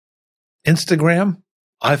Instagram,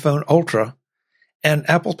 iPhone Ultra, and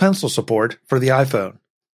Apple Pencil support for the iPhone.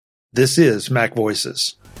 This is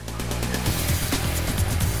MacVoices.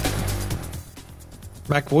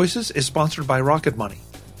 MacVoices is sponsored by Rocket Money.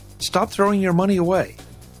 Stop throwing your money away.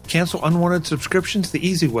 Cancel unwanted subscriptions the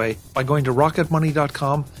easy way by going to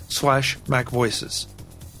rocketmoney.com/MacVoices.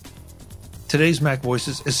 Today's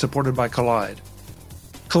MacVoices is supported by Collide.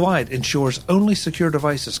 Collide ensures only secure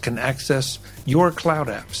devices can access your cloud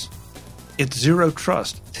apps. It's zero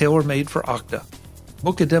trust, tailor-made for Okta.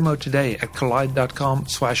 Book a demo today at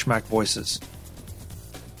collide.com/MacVoices.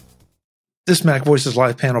 This MacVoices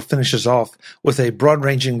live panel finishes off with a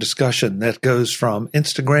broad-ranging discussion that goes from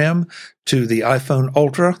Instagram to the iPhone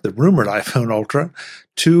Ultra, the rumored iPhone Ultra,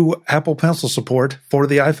 to Apple Pencil support for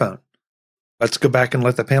the iPhone. Let's go back and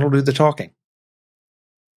let the panel do the talking.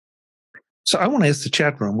 So I want to ask the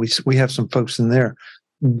chat room, we have some folks in there,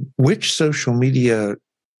 which social media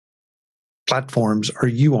platforms are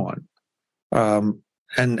you on?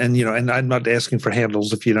 And you know, and I'm not asking for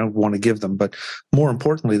handles if you don't want to give them, but more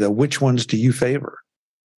importantly, though, which ones do you favor?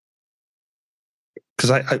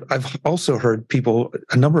 Because I've also heard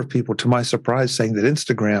a number of people, to my surprise, saying that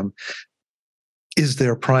Instagram is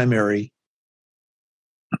their primary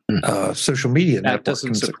social media network. That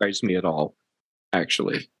doesn't surprise me at all,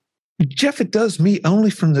 actually. Jeff, it does me only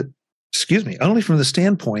from the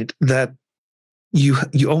standpoint that you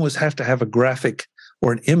almost have to have a graphic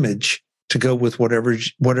or an image to go with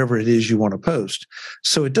whatever it is you want to post.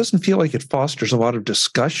 So it doesn't feel like it fosters a lot of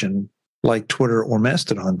discussion like Twitter or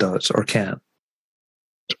Mastodon does or can.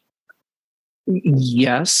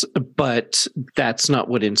 Yes, but that's not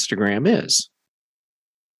what Instagram is.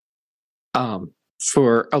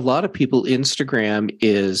 For a lot of people, Instagram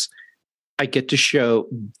is, I get to show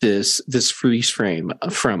this freeze frame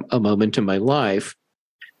from a moment in my life,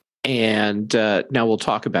 and now we'll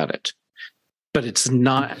talk about it. But it's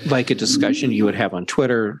not like a discussion you would have on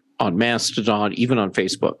Twitter, on Mastodon, even on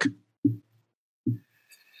Facebook.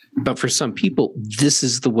 But for some people, this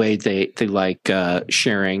is the way they like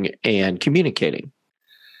sharing and communicating.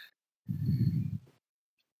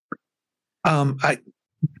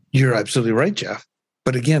 You're absolutely right, Jeff.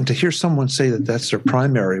 But again, to hear someone say that that's their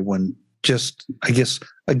primary when just, I guess,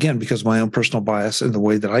 again, because of my own personal bias and the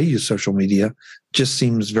way that I use social media just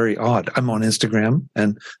seems very odd. I'm on Instagram,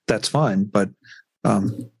 and that's fine. But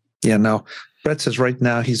now Brett says right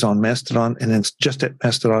now he's on Mastodon, and it's just at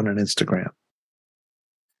Mastodon and Instagram.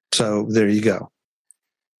 So there you go.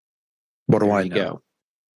 What do I know?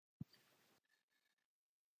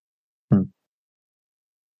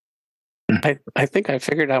 I think I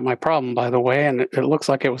figured out my problem, by the way, and it looks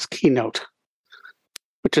like it was Keynote,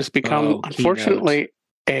 which has become, unfortunately,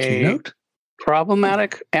 a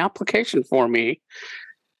problematic application for me.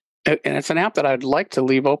 And it's an app that I'd like to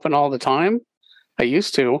leave open all the time. I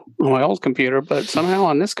used to on my old computer, but somehow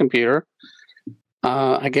on this computer,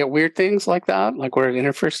 I get weird things like that, like where it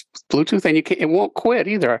interferes with Bluetooth, and it won't quit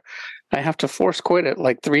either. I have to force quit it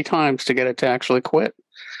like 3 times to get it to actually quit.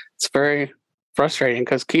 It's very frustrating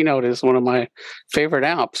because Keynote is one of my favorite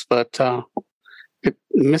apps, but it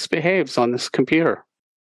misbehaves on this computer.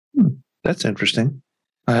 That's interesting.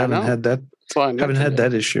 I haven't had that. Haven't had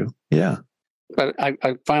that issue. Yeah. But I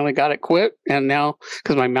finally got it quit, and now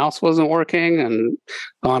because my mouse wasn't working, and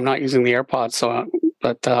I'm not using the AirPods, so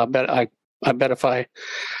I bet if I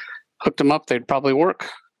hooked them up, they'd probably work.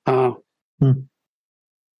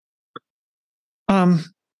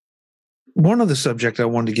 One other subject I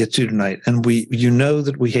wanted to get to tonight, and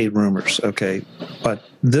that we hate rumors, okay, but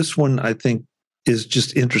this one I think is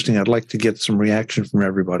just interesting. I'd like to get some reaction from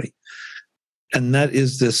everybody, and that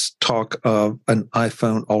is this talk of an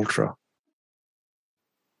iPhone Ultra.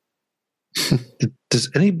 Does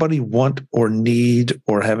anybody want or need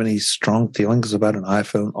or have any strong feelings about an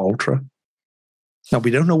iPhone Ultra? Now,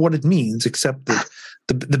 we don't know what it means, except that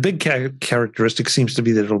the big characteristic seems to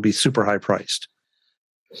be that it'll be super high priced.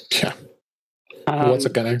 Yeah. What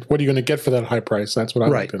are you gonna get for that high price? That's what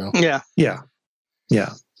I'd like to know. Yeah.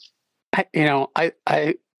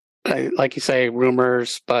 I like you say,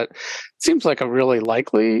 rumors, but it seems like a really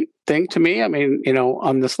likely thing to me. I mean,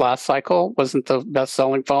 on this last cycle, wasn't the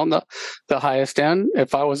best-selling phone the highest end?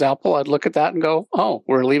 If I was Apple, I'd look at that and go, "Oh,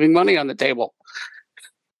 we're leaving money on the table.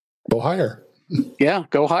 Go higher." Yeah,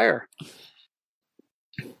 go higher.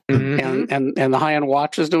 Mm-hmm. And the high-end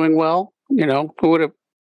watch is doing well. Who would have?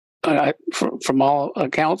 From all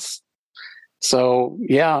accounts. So,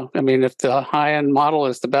 yeah, I mean, if the high-end model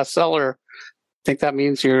is the best seller, I think that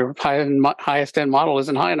means your highest-end model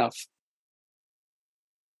isn't high enough.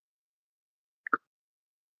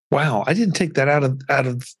 Wow, I didn't take that out of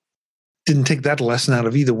didn't take that lesson out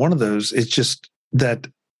of either one of those. It's just that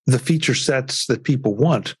the feature sets that people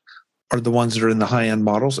want are the ones that are in the high-end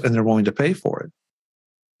models, and they're willing to pay for it.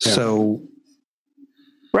 Yeah. So,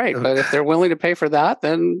 right. But if they're willing to pay for that,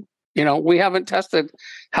 then, we haven't tested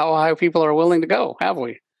how high people are willing to go, have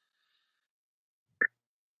we?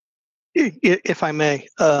 If I may.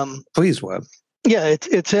 Please, Webb. Yeah,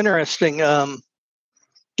 it's interesting.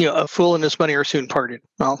 A fool and his money are soon parted.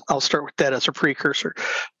 I'll start with that as a precursor.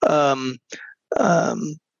 The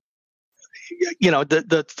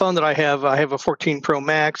phone that I have a 14 Pro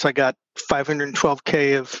Max. I got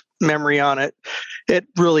 512K of memory on it. It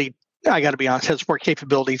really, I got to be honest, has more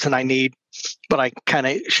capabilities than I need, but I kind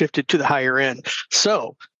of shifted to the higher end.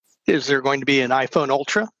 So is there going to be an iPhone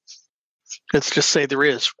Ultra? Let's just say there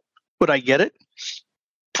is. Would I get it?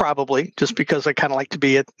 Probably, just because I kind of like to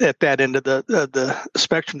be at that end of the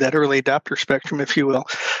spectrum, that early adopter spectrum, if you will.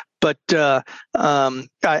 But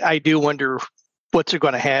I do wonder what's it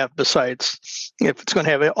going to have besides, if it's going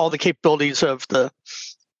to have all the capabilities of the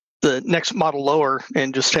next model lower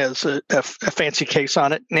and just has a fancy case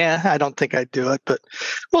on it. Nah, I don't think I'd do it, but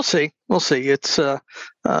we'll see. It's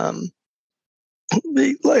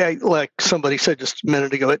like somebody said just a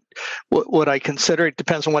minute ago, what I consider, it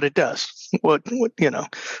depends on what it does.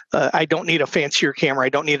 I don't need a fancier camera. I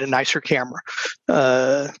don't need a nicer camera.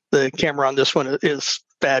 The camera on this one is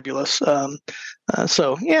fabulous.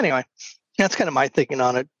 So anyway, that's kind of my thinking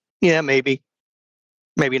on it. Yeah, maybe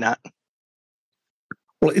not.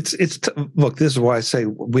 Well, look, this is why I say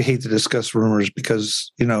we hate to discuss rumors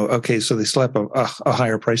because, okay, so they slap a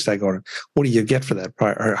higher price tag on it. What do you get for that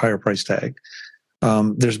higher price tag?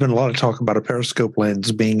 There's been a lot of talk about a periscope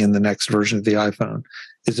lens being in the next version of the iPhone.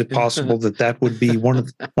 Is it possible that would be one of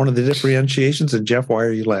the differentiations? And Jeff, why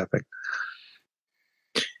are you laughing?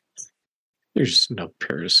 There's no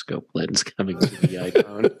periscope lens coming to the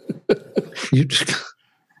iPhone.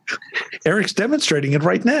 Eric's demonstrating it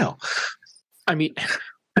right now. I mean,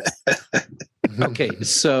 okay,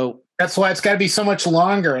 so that's why it's got to be so much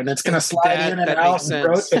longer, and it's going to slide in and out and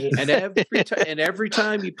rotate. And every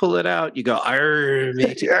time you pull it out, you go, "Arr,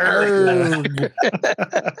 matey, arr."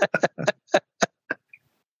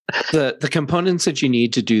 The components that you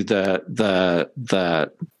need to do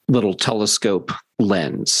the little telescope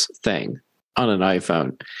lens thing on an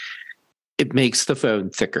iPhone, it makes the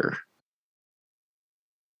phone thicker,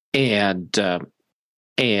 and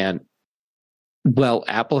well,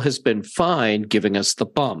 Apple has been fine giving us the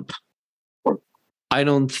bump. I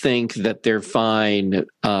don't think that they're fine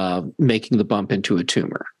making the bump into a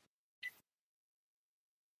tumor.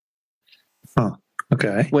 Huh.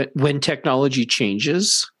 Okay. When technology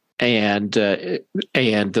changes and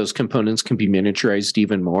those components can be miniaturized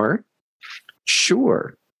even more,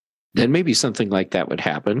 sure, then maybe something like that would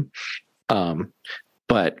happen.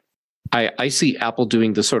 But I see Apple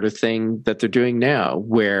doing the sort of thing that they're doing now,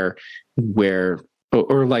 where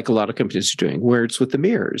or like a lot of companies are doing, where it's with the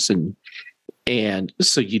mirrors, and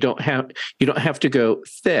so you don't have to go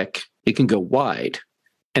thick; it can go wide,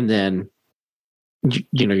 and then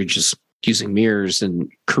you're just using mirrors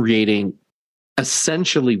and creating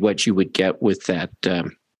essentially what you would get with that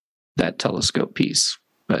telescope piece.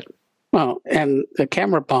 But and the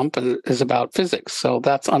camera bump is about physics, so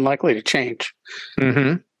that's unlikely to change.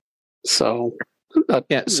 Mm-hmm. So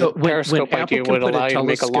so periscope when idea would allow you to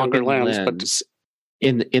make a longer lens, but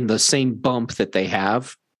in the same bump that they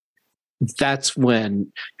have, that's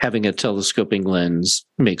when having a telescoping lens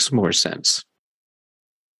makes more sense.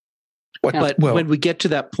 But when we get to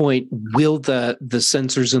that point, will the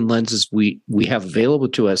sensors and lenses we have available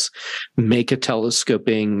to us make a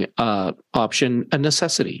telescoping option a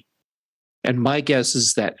necessity? And my guess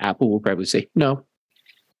is that Apple will probably say, no,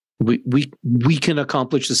 we can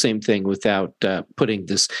accomplish the same thing without putting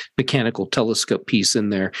this mechanical telescope piece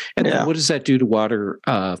in there. And then what does that do to water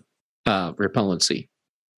repellency?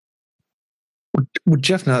 Well,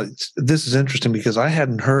 Jeff, now this is interesting because I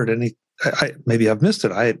hadn't heard any. Maybe I've missed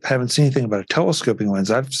it. I haven't seen anything about a telescoping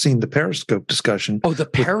lens. I've seen the periscope discussion. Oh, the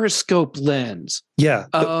periscope lens. Yeah.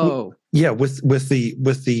 With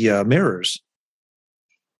the mirrors.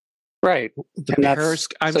 Right. I'm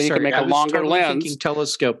sorry. You can make a longer lens. Thinking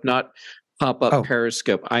telescope, not pop-up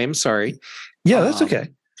periscope. I am sorry. Yeah, that's okay.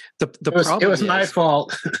 The problem it was my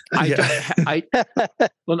fault. I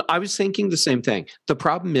was thinking the same thing. The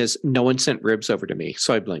problem is no one sent ribs over to me,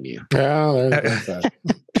 so I blame you. Yeah, there's that.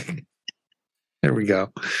 There we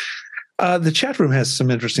go. The chat room has some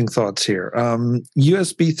interesting thoughts here.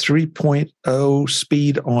 USB 3.0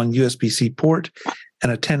 speed on USB-C port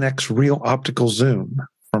and a 10x real optical zoom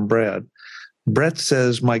from Brad. Brett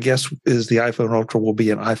says, my guess is the iPhone Ultra will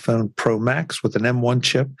be an iPhone Pro Max with an M1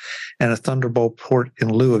 chip and a Thunderbolt port in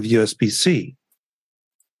lieu of USB-C.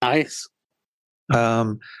 Nice.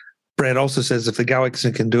 Brad also says if the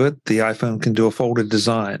Galaxy can do it, the iPhone can do a folded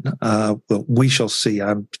design. Well, we shall see.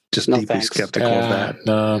 I'm just deeply skeptical of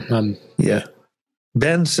that. Yeah.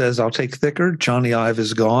 Ben says, I'll take thicker. Johnny Ive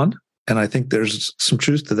is gone. And I think there's some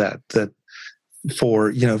truth to that, that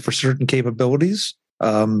for certain capabilities,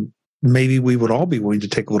 maybe we would all be willing to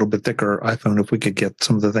take a little bit thicker iPhone if we could get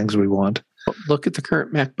some of the things we want. Look at the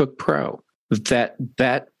current MacBook Pro. That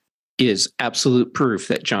is absolute proof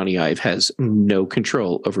that Johnny Ive has no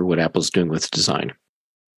control over what Apple's doing with design.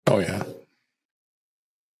 Oh yeah,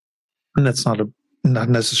 and that's not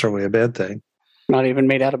necessarily a bad thing. Not even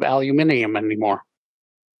made out of aluminum anymore.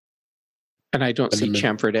 And I don't see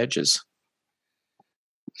chamfered edges.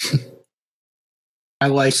 I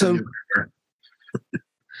like so.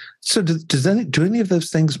 So do any of those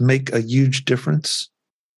things make a huge difference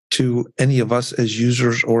to any of us as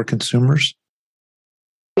users or consumers?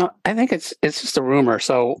 No, I think it's just a rumor.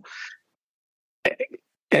 So,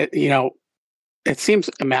 it seems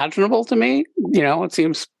imaginable to me. It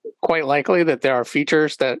seems quite likely that there are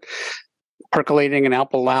features that percolating in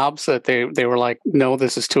Apple Labs that they were like, no,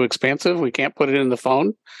 this is too expensive. We can't put it in the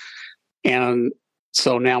phone. And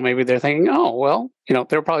so now maybe they're thinking, oh, well,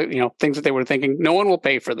 they're probably, things that they were thinking, no one will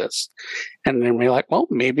pay for this. And then we're like, well,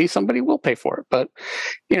 maybe somebody will pay for it. But,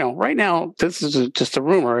 right now, this is just a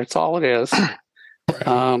rumor. It's all it is.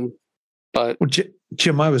 But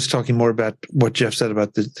Jim, I was talking more about what Jeff said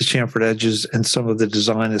about the chamfered edges and some of the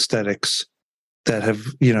design aesthetics that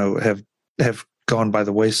have gone by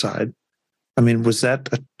the wayside. I mean, was that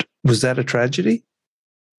a tragedy?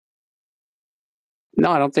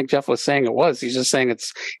 No, I don't think Jeff was saying it was. He's just saying it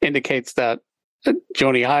indicates that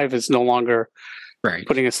Jony Ive is no longer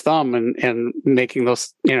putting his thumb and making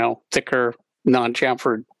those, thicker,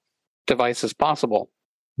 non-chamfered devices possible.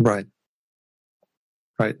 Right.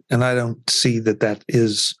 Right. And I don't see that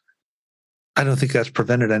is, I don't think that's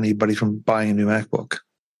prevented anybody from buying a new MacBook.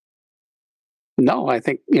 No, I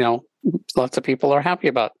think, lots of people are happy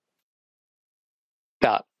about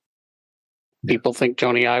that. Yeah. People think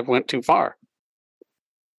Jony Ive went too far.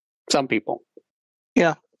 Some people.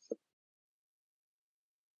 Yeah.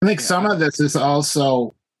 I think some of this is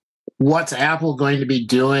also what's Apple going to be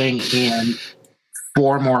doing in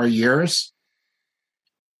 4 more years.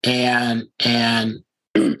 And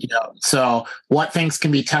so what things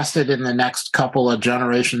can be tested in the next couple of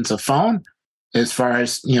generations of phone as far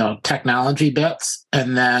as, technology bits.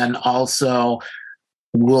 And then also,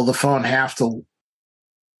 will the phone have to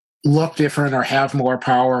look different or have more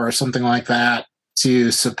power or something like that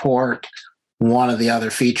to support one of the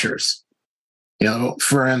other features?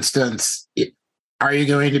 For instance, are you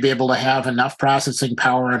going to be able to have enough processing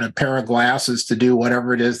power in a pair of glasses to do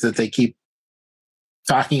whatever it is that they keep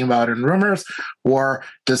talking about in rumors, or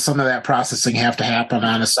does some of that processing have to happen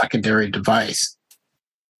on a secondary device?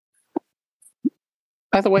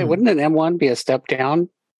 By the way, wouldn't an M1 be a step down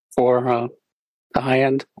for the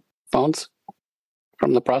high-end phones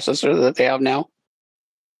from the processor that they have now?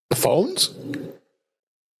 The phones?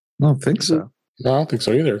 I don't think so. No, I don't think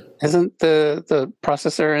so either. Isn't the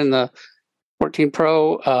processor in the 14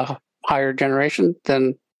 Pro higher generation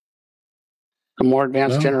than a more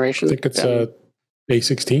advanced generation? I think it's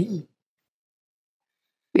A16.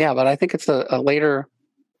 Yeah, but I think it's a later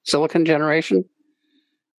silicon generation.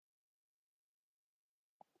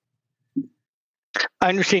 I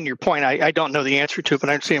understand your point. I don't know the answer to it, but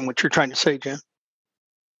I understand what you're trying to say, Jim.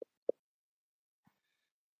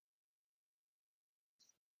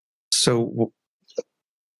 So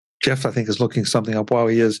Jeff, I think, is looking something up while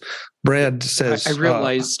he is. Brad says... I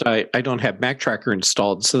realized I don't have Mac Tracker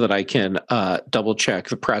installed so that I can double check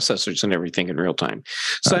the processors and everything in real time.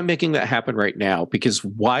 So I'm making that happen right now, because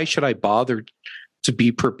why should I bother to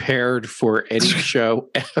be prepared for any show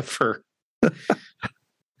ever?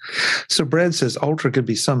 So Brad says Ultra could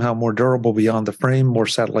be somehow more durable beyond the frame, more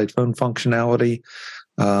satellite phone functionality,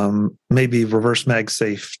 maybe reverse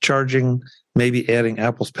MagSafe charging, maybe adding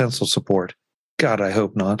Apple's Pencil support. God, I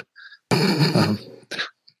hope not.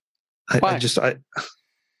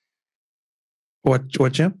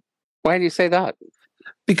 What, Jim? Why do you say that?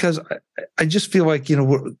 Because I just feel like,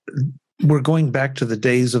 we're going back to the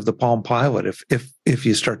days of the Palm Pilot if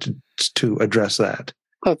you start to address that.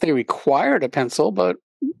 Well, if they required a pencil, but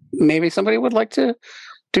maybe somebody would like to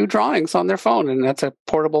do drawings on their phone, and that's a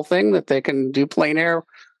portable thing that they can do plein air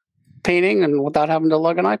painting and without having to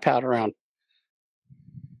lug an iPad around.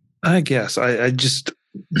 I guess I just,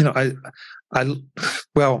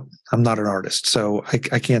 well, I'm not an artist, so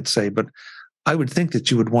I can't say, but I would think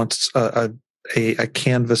that you would want a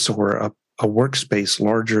canvas or a workspace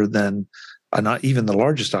larger than not even the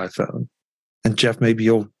largest iPhone. And Jeff, maybe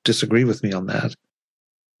you'll disagree with me on that.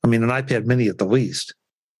 I mean, an iPad mini at the least.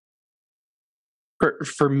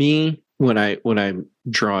 For me, when I'm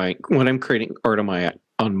creating art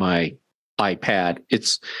on my iPad,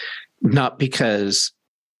 it's not because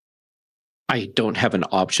I don't have an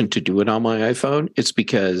option to do it on my iPhone. It's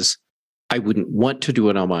because I wouldn't want to do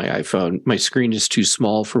it on my iPhone. My screen is too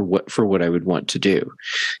small for what I would want to do.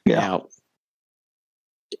 Yeah. Now,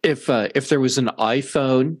 if there was an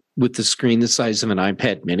iPhone with the screen the size of an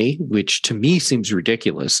iPad mini, which to me seems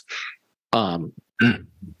ridiculous,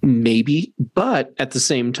 maybe. But at the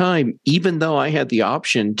same time, even though I had the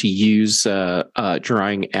option to use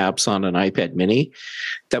drawing apps on an iPad mini,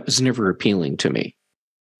 that was never appealing to me.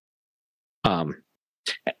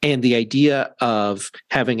 And the idea of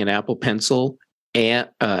having an Apple Pencil and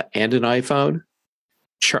an iPhone,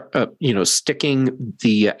 sticking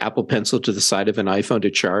the Apple Pencil to the side of an iPhone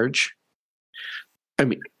to charge. I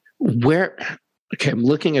mean, I'm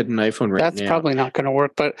looking at an iPhone right now. That's probably not going to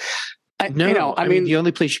work, but I mean, the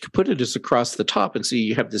only place you could put it is across the top, and so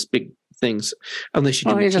you have this big things. Unless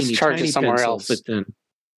you do just charge it somewhere pencil, else. But then,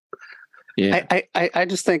 yeah, I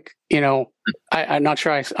just think I'm not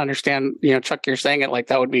sure I understand. Chuck, you're saying it like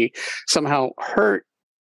that would be somehow hurt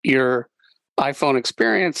your iPhone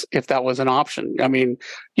experience if that was an option. I mean,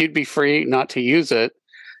 you'd be free not to use it,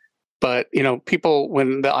 but people,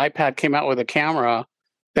 when the iPad came out with a camera,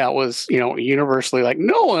 that was universally like,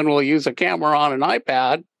 no one will use a camera on an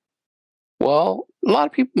iPad. Well,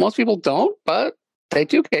 most people don't, but they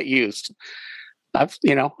do get used. I've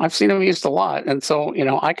seen them used a lot. And so,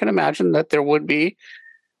 I can imagine that there would be,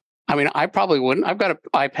 I mean, I probably wouldn't. I've got an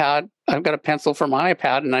iPad, I've got a pencil for my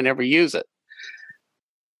iPad and I never use it.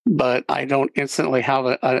 But I don't instantly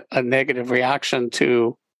have a negative reaction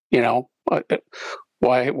to,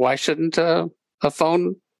 why shouldn't a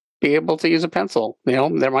phone be able to use a pencil?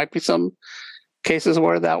 There might be some cases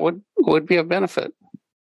where that would be of benefit.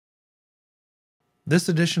 This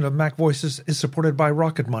edition of Mac Voices is supported by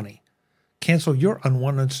Rocket Money. Cancel your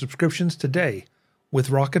unwanted subscriptions today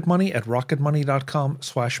with Rocket Money at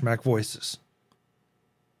rocketmoney.com/MacVoices.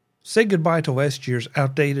 Say goodbye to last year's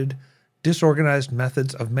outdated, disorganized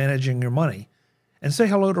methods of managing your money and say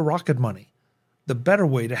hello to Rocket Money, the better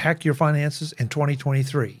way to hack your finances in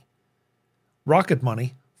 2023. Rocket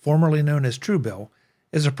Money, formerly known as Truebill,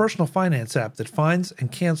 is a personal finance app that finds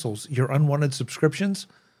and cancels your unwanted subscriptions,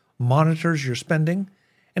 monitors your spending,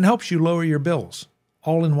 and helps you lower your bills,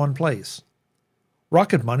 all in one place.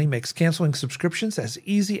 Rocket Money makes canceling subscriptions as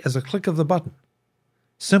easy as a click of the button.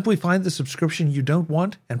 Simply find the subscription you don't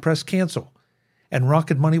want and press cancel, and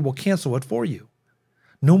Rocket Money will cancel it for you.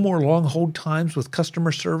 No more long hold times with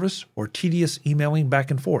customer service or tedious emailing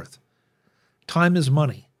back and forth. Time is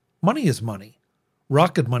money. Money is money.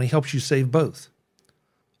 Rocket Money helps you save both.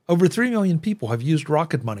 Over 3 million people have used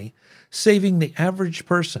Rocket Money, saving the average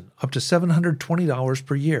person up to $720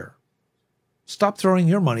 per year. Stop throwing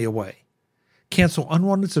your money away. Cancel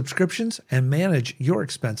unwanted subscriptions and manage your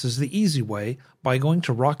expenses the easy way by going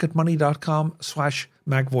to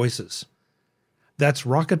rocketmoney.com/MacVoices. That's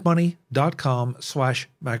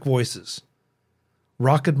rocketmoney.com/MacVoices.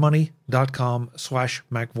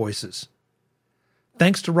 rocketmoney.com/MacVoices.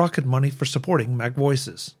 Thanks to Rocket Money for supporting Mac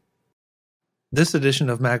Voices. This edition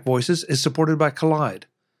of Mac Voices is supported by Collide.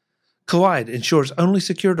 Collide ensures only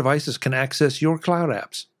secure devices can access your cloud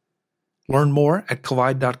apps. Learn more at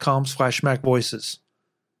collide.com/MacVoices.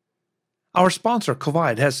 Our sponsor,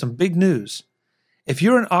 Collide, has some big news. If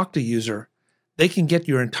you're an Okta user, they can get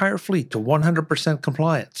your entire fleet to 100%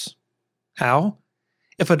 compliance. How?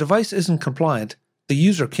 If a device isn't compliant, the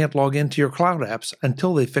user can't log into your cloud apps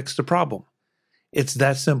until they fix the problem. It's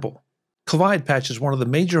that simple. Collide patches one of the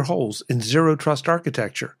major holes in Zero Trust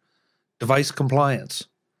architecture, device compliance.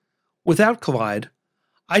 Without Collide,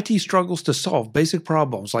 IT struggles to solve basic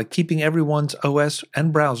problems like keeping everyone's OS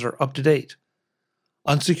and browser up to date.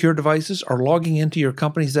 Unsecured devices are logging into your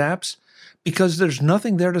company's apps because there's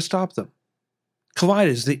nothing there to stop them. Collide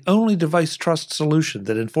is the only device trust solution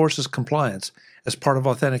that enforces compliance as part of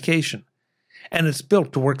authentication, and it's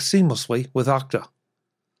built to work seamlessly with Okta.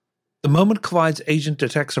 The moment Collide's agent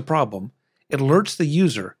detects a problem, it alerts the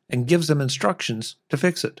user and gives them instructions to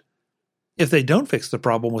fix it. If they don't fix the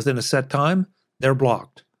problem within a set time, they're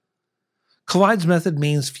blocked. Collide's method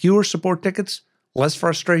means fewer support tickets, less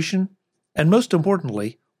frustration, and most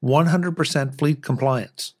importantly, 100% fleet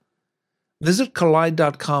compliance. Visit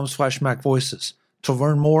collide.com/MacVoices to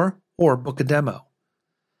learn more or book a demo.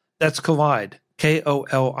 That's Collide,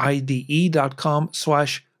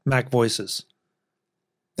 KOLIDE.com/MacVoices.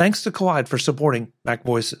 Thanks to Collide for supporting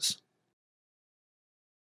MacVoices.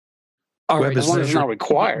 All right, as long as it's not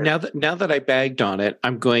required. Now that I bagged on it,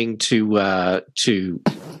 I'm going to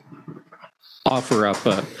offer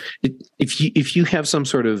up if you have some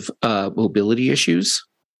sort of mobility issues,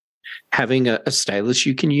 having a stylus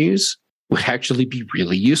you can use would actually be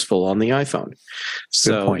really useful on the iPhone.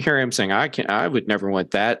 So here I'm saying I would never want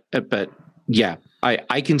that, but yeah,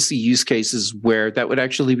 I can see use cases where that would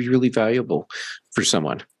actually be really valuable for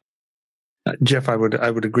someone. Jeff, I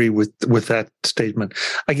would agree with that statement.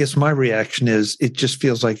 I guess my reaction is it just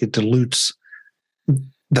feels like it dilutes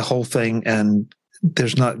the whole thing, and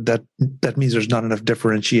there's not that means there's not enough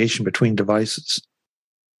differentiation between devices.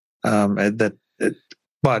 But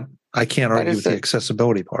I can't argue with the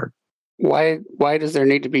accessibility part. Why does there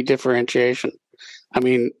need to be differentiation? I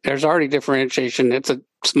mean, there's already differentiation. It's a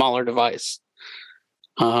smaller device.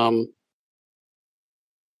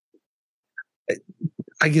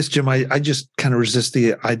 I guess, Jim, I just kind of resist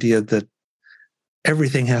the idea that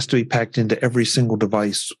everything has to be packed into every single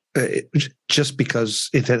device just because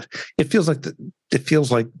it feels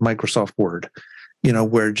like Microsoft Word,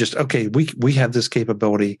 where just, okay, we have this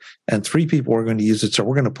capability and 3 people are going to use it, so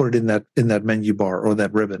we're going to put it in that menu bar or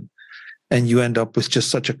that ribbon, and you end up with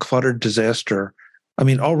just such a cluttered disaster. I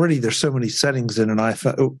mean, already there's so many settings in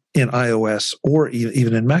iOS or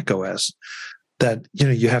even in macOS that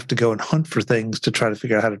you have to go and hunt for things to try to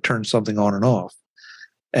figure out how to turn something on and off.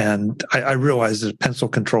 And I realize that pencil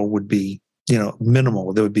control would be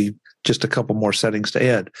minimal. There would be just a couple more settings to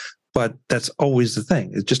add, but that's always the thing.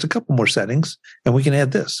 It's just a couple more settings, and we can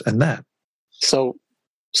add this and that. So,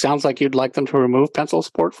 sounds like you'd like them to remove pencil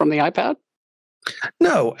support from the iPad?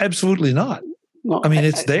 No, absolutely not. Well, I mean,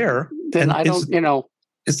 it's there. Then I don't.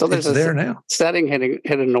 So there's it's there now. Setting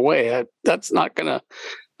hidden away. That's not going to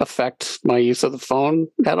affect my use of the phone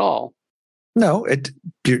at all. No,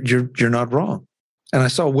 you're not wrong. And I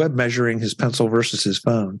saw Webb measuring his pencil versus his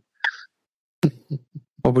phone.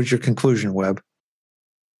 What was your conclusion, Webb?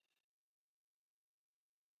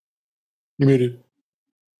 You muted.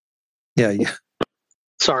 Yeah.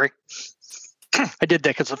 Sorry. I did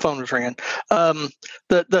that because the phone was ringing.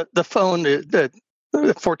 The phone, the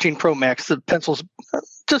 14 Pro Max, the pencil's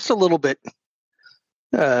just a little bit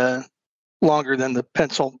longer than the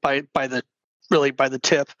pencil by the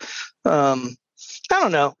tip. I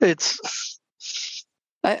don't know.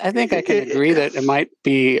 I think I can agree that it might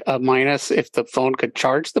be a minus if the phone could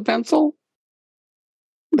charge the pencil.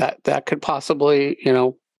 That could possibly,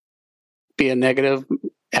 be a negative,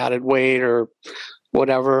 added weight or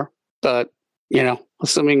whatever. But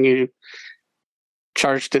assuming you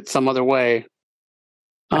charged it some other way.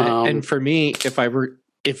 And for me, if I were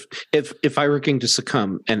going to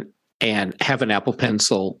succumb and have an Apple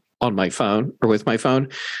Pencil on my phone or with my phone,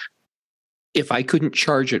 if I couldn't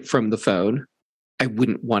charge it from the phone, I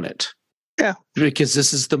wouldn't want it. Yeah, because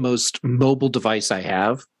this is the most mobile device I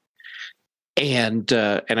have, and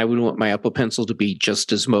I wouldn't want my Apple Pencil to be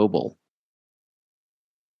just as mobile.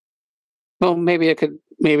 Well, maybe it could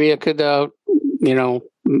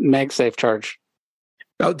MagSafe charge.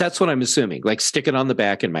 Oh, that's what I'm assuming. Like stick it on the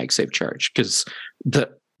back and MagSafe charge, because the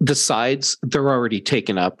sides, they're already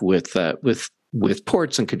taken up with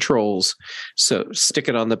ports and controls. So stick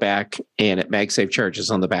it on the back and it MagSafe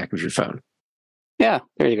charges on the back of your phone. Yeah,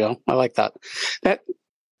 there you go. I like that.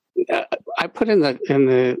 I put in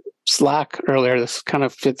the Slack earlier. This kind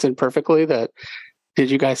of fits in perfectly.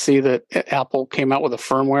 Did you guys see that Apple came out with a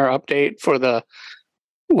firmware update for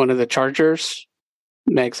one of the chargers,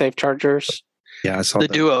 MagSafe chargers? Yeah, I saw the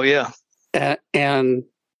Duo. Yeah, and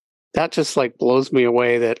that just blows me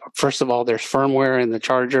away. That first of all, there's firmware in the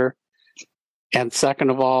charger, and second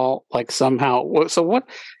of all, somehow. So what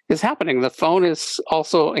is happening? The phone is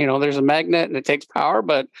also, there's a magnet and it takes power,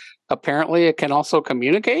 but apparently it can also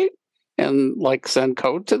communicate and send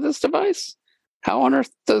code to this device. How on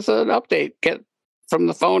earth does an update get from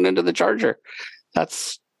the phone into the charger?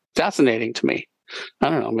 That's fascinating to me. I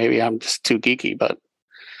don't know. Maybe I'm just too geeky, but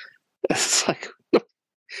it's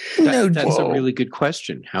that's a really good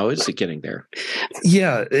question. How is it getting there?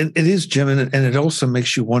 Yeah, it is, Jim, and it also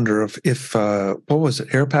makes you wonder if what was it,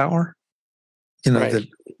 AirPower? Right.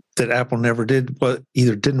 That Apple never did,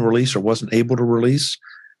 either didn't release or wasn't able to release.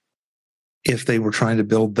 If they were trying to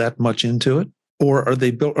build that much into it, or are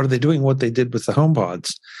they doing what they did with the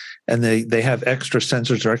HomePods, and they have extra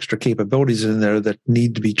sensors or extra capabilities in there that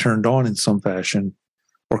need to be turned on in some fashion,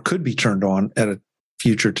 or could be turned on at a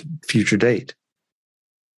future date,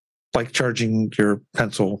 like charging your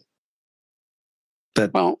pencil.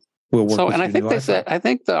 That will work. So, and I think they said, I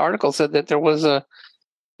think the article said that there was an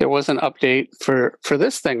update for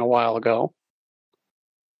this thing a while ago.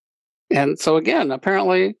 And so again,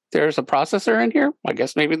 apparently there's a processor in here. I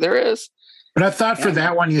guess maybe there is. But I thought for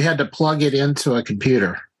that one you had to plug it into a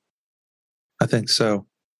computer. I think so.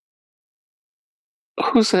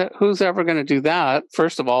 Who's ever going to do that,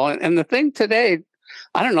 first of all? And the thing today,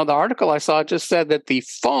 I don't know, the article I saw just said that the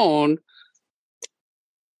phone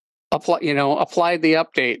applied the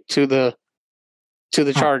update to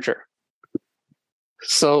the charger.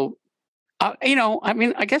 So,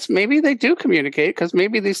 I guess maybe they do communicate, because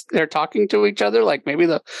maybe they're talking to each other. Like maybe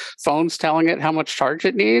the phone's telling it how much charge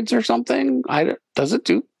it needs or something. Does it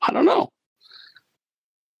do? I don't know.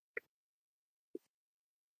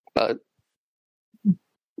 But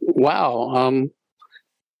wow,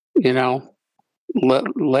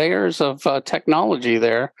 layers of technology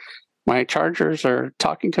there. My chargers are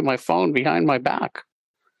talking to my phone behind my back.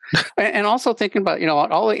 And also thinking about,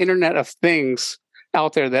 all the Internet of Things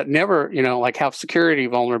out there that never, like have security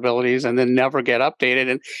vulnerabilities and then never get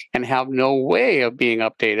updated and have no way of being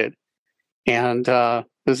updated. And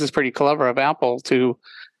this is pretty clever of Apple to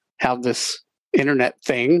have this Internet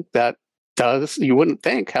thing that does, you wouldn't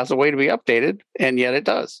think, has a way to be updated, and yet it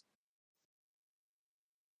does.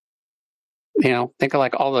 Think of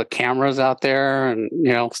like all the cameras out there and,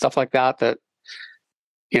 stuff like that,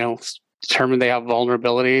 determine they have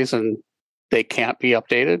vulnerabilities and they can't be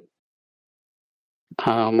updated.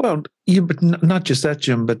 But not just that,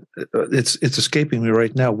 Jim, but it's escaping me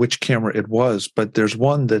right now which camera it was, but there's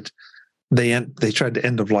one that they tried to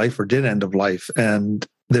end of life or did end of life, and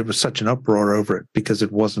there was such an uproar over it because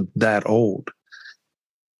it wasn't that old.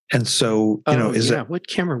 And so, what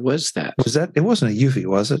camera was that? It wasn't a Eufy,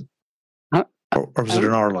 was it? Or was it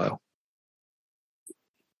an Arlo?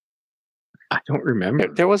 I don't remember.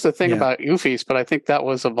 There was a thing about Eufys, but I think that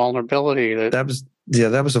was a vulnerability.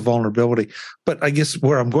 That was a vulnerability. But I guess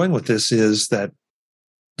where I'm going with this is that,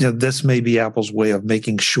 this may be Apple's way of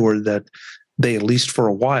making sure that they, at least for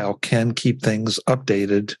a while, can keep things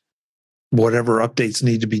updated, whatever updates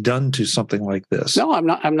need to be done to something like this. No,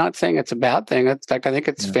 I'm not saying it's a bad thing. I think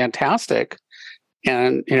it's fantastic.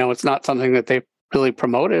 And, it's not something that they really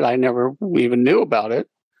promoted. I never even knew about it.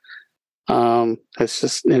 It's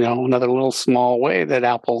just, another little small way that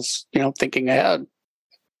Apple's, thinking ahead.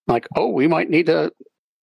 Like, oh, we might need to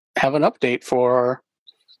have an update for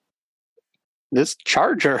this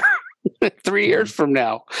charger 3 years from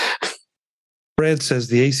now. Brad says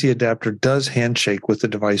the AC adapter does handshake with the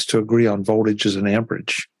device to agree on voltages and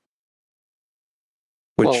amperage,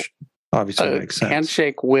 which obviously makes sense.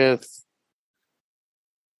 Handshake with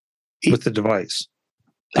the device.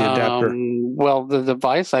 The adapter. The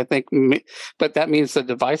device, I think, but that means the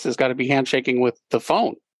device has got to be handshaking with the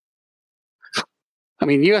phone. I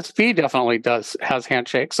mean, USB definitely has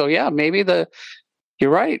handshake. So yeah, maybe you're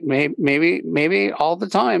right. Maybe all the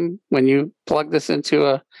time when you plug this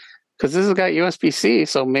into because this has got USB-C,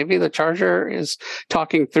 so maybe the charger is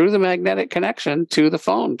talking through the magnetic connection to the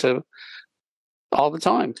phone all the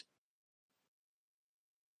time.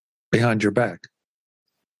 Behind your back.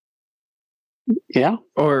 Yeah.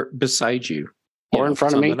 Or beside you. Or in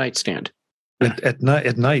front of me. On the nightstand. At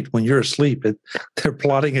night when you're asleep, they're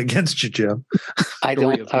plotting against you, Jim. I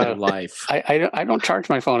don't life. I don't charge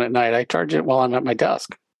my phone at night. I charge it while I'm at my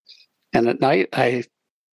desk. And at night I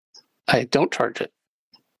don't charge it,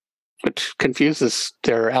 which confuses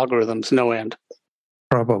their algorithms no end.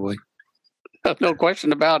 Probably. No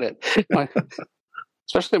question about it.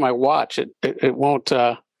 Especially my watch, it won't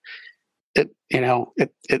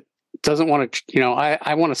it doesn't want to,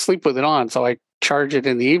 I want to sleep with it on, so I charge it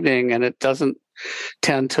in the evening, and it doesn't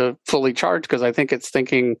tend to fully charge because I think it's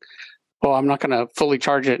thinking, well, I'm not going to fully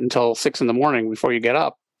charge it until 6 a.m. before you get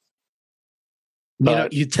up.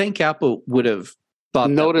 But you'd think Apple would have thought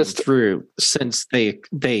noticed that through, since they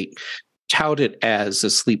tout it as a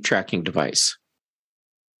sleep tracking device.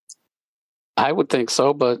 I would think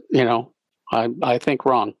so, but I think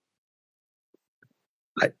wrong.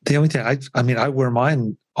 The only thing I wear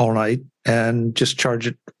mine all night and just charge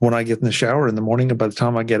it when I get in the shower in the morning, and by the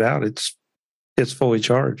time I get out, it's fully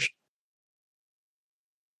charged.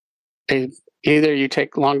 Either you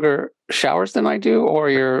take longer showers than I do, or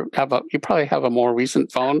you probably have a more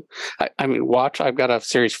recent phone. Watch. I've got a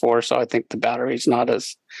Series 4, so I think the battery's not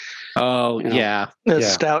as. Oh yeah,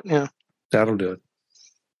 stout. Yeah, that'll do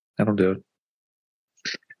it.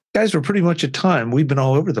 Guys, we're pretty much at time. We've been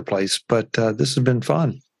all over the place, but this has been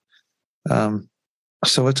fun.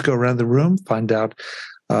 So let's go around the room, find out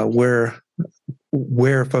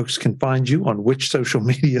where folks can find you on which social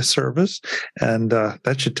media service, and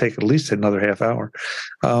that should take at least another half hour.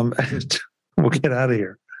 And we'll get out of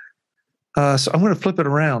here. So I'm going to flip it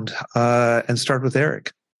around and start with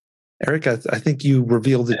Eric. Eric, I think you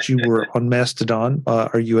revealed that you were on Mastodon.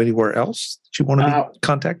 Are you anywhere else that you want to be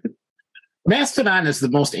contacted? Mastodon is the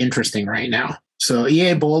most interesting right now. So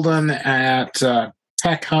EA Bolden at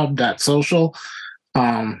techhub.social.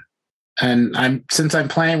 And since I'm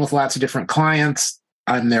playing with lots of different clients,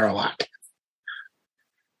 I'm there a lot.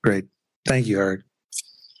 Great. Thank you, Eric.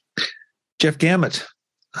 Jeff Gamet,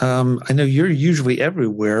 I know you're usually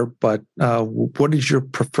everywhere, but what is your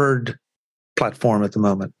preferred platform at the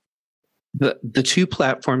moment? The two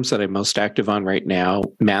platforms that I'm most active on right now,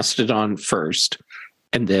 Mastodon first,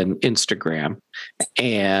 and then Instagram.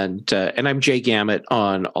 And I'm Jay Gamet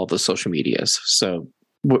on all the social medias. So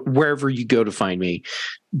wherever you go to find me,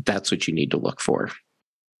 that's what you need to look for.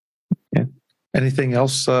 Okay. Anything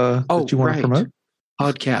else that you want to promote?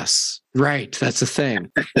 Podcasts. Right. That's a thing.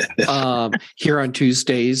 Here on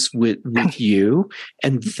Tuesdays with you,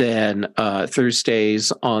 and then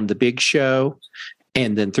Thursdays on The Big Show,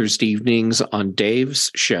 and then Thursday evenings on Dave's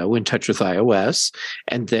show, In Touch with iOS,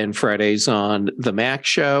 and then Fridays on The Mac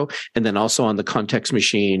Show, and then also on The Context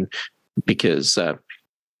Machine, because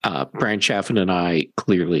Brian Chaffin and I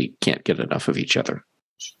clearly can't get enough of each other.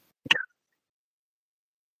 I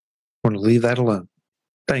want to leave that alone.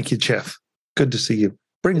 Thank you, Jeff. Good to see you.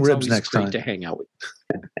 Bring ribs next time. It's great to hang out with.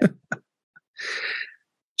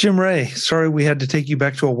 Jim Ray, sorry we had to take you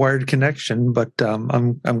back to a wired connection, but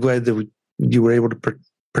I'm glad that you were able to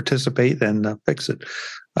participate and fix it.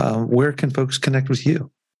 Where can folks connect with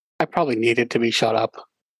you? I probably needed to be shut up.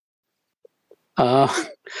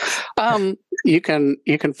 You can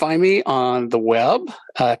find me on the web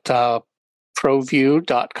at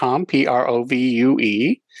provue.com,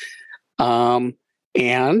 PROVUE.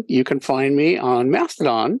 And you can find me on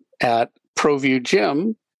Mastodon at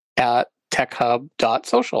proviewjim at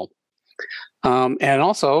techhub.social. And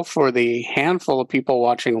also for the handful of people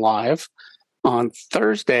watching live, on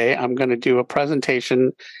Thursday, I'm going to do a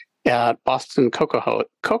presentation at Boston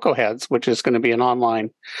Cocoa Heads, which is going to be an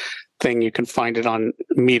online thing. You can find it on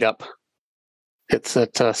Meetup. It's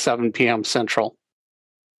at 7 p.m. Central.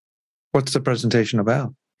 What's the presentation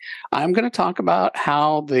about? I'm going to talk about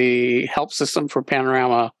how the help system for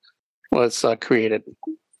Panorama was created.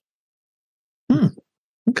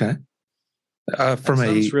 Okay.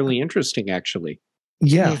 Sounds really interesting, actually.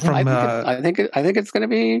 Yeah. I think it's going to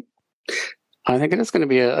be. I think it is going to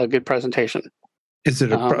be a good presentation. Is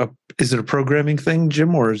it a programming thing,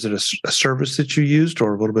 Jim, or is it a service that you used,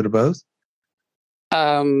 or a little bit of both?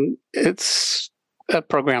 It's a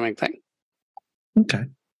programming thing. Okay.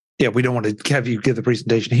 Yeah, we don't want to have you give the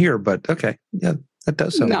presentation here, but okay. Yeah, that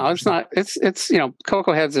does sound. No, it's not. It's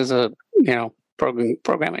Cocoa Heads is a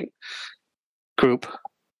programming group.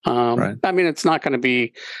 Right. I mean, it's not going to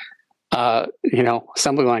be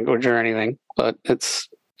assembly language or anything, but it's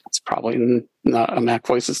probably not a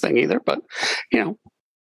MacVoices thing either. But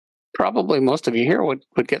probably most of you here would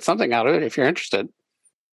get something out of it if you're interested.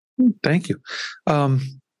 Thank you.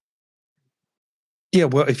 Yeah,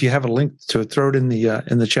 well, if you have a link to it, throw it in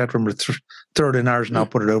the chat room, or throw it in ours, and I'll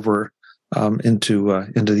put it over into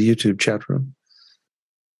the YouTube chat room.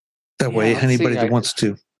 That way, anybody that wants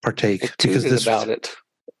to partake, because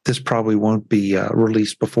this probably won't be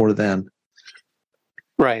released before then.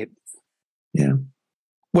 Right. Yeah.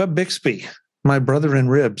 Webb Bixby, my brother in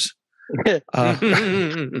ribs. Yeah,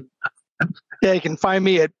 you can find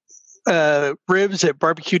me at ribs at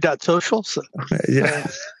barbecue.social. So, yeah.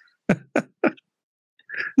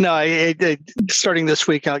 No, starting this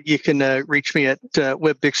week, you can reach me at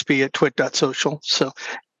Webb Bixby at twit.social. So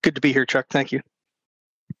good to be here, Chuck. Thank you.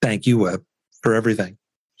 Thank you, Webb, for everything.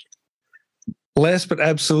 Last but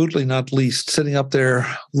absolutely not least, sitting up there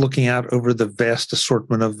looking out over the vast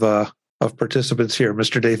assortment of participants here,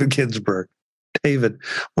 Mr. David Ginsburg. David,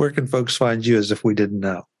 where can folks find you as if we didn't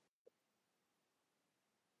know?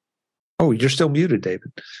 Oh, you're still muted,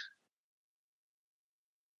 David.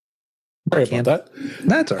 Sorry about that.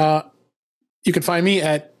 That's all right. You can find me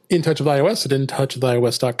at In Touch with iOS at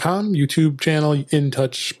intouchwithios.com, YouTube channel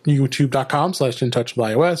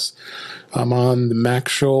youtube.com/intouchwithios. I'm on the Mac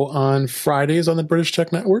Show on Fridays on the British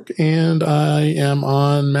Tech Network, and I am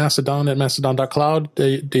on Mastodon at mastodon.cloud,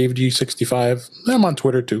 DaveG65. I'm on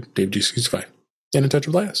Twitter too, DaveG65. And In Touch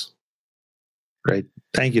with iOS. Great.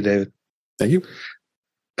 Thank you, David. Thank you.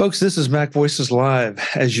 Folks, this is Mac Voices Live.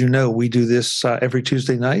 As you know, we do this every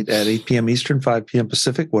Tuesday night at 8 p.m. Eastern, 5 p.m.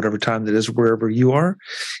 Pacific, whatever time that is, wherever you are.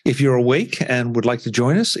 If you're awake and would like to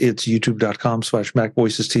join us, it's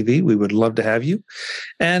youtube.com/MacVoicesTV. We would love to have you.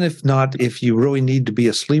 And if not, if you really need to be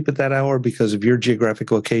asleep at that hour because of your geographic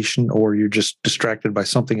location or you're just distracted by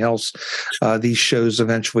something else, these shows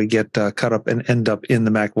eventually get cut up and end up in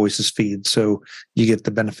the Mac Voices feed. So you get the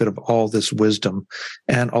benefit of all this wisdom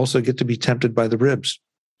and also get to be tempted by the ribs.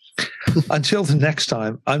 Until the next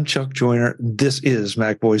time, I'm Chuck Joyner. This is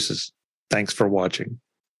Mac Voices. Thanks for watching.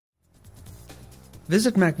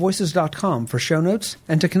 Visit MacVoices.com for show notes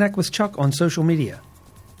and to connect with Chuck on social media.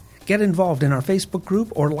 Get involved in our Facebook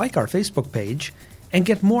group or like our Facebook page, and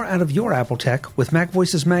get more out of your Apple tech with Mac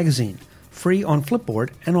Voices Magazine, free on Flipboard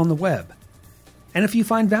and on the web. And if you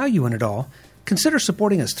find value in it all, consider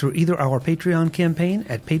supporting us through either our Patreon campaign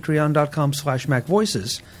at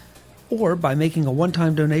patreon.com/MacVoices or by making a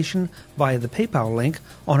one-time donation via the PayPal link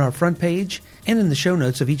on our front page and in the show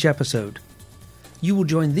notes of each episode. You will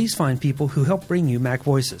join these fine people who help bring you Mac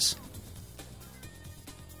Voices.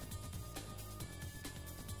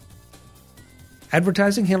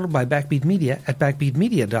 Advertising handled by Backbeat Media at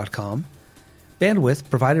backbeatmedia.com. Bandwidth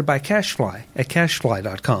provided by CacheFly at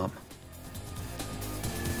cachefly.com.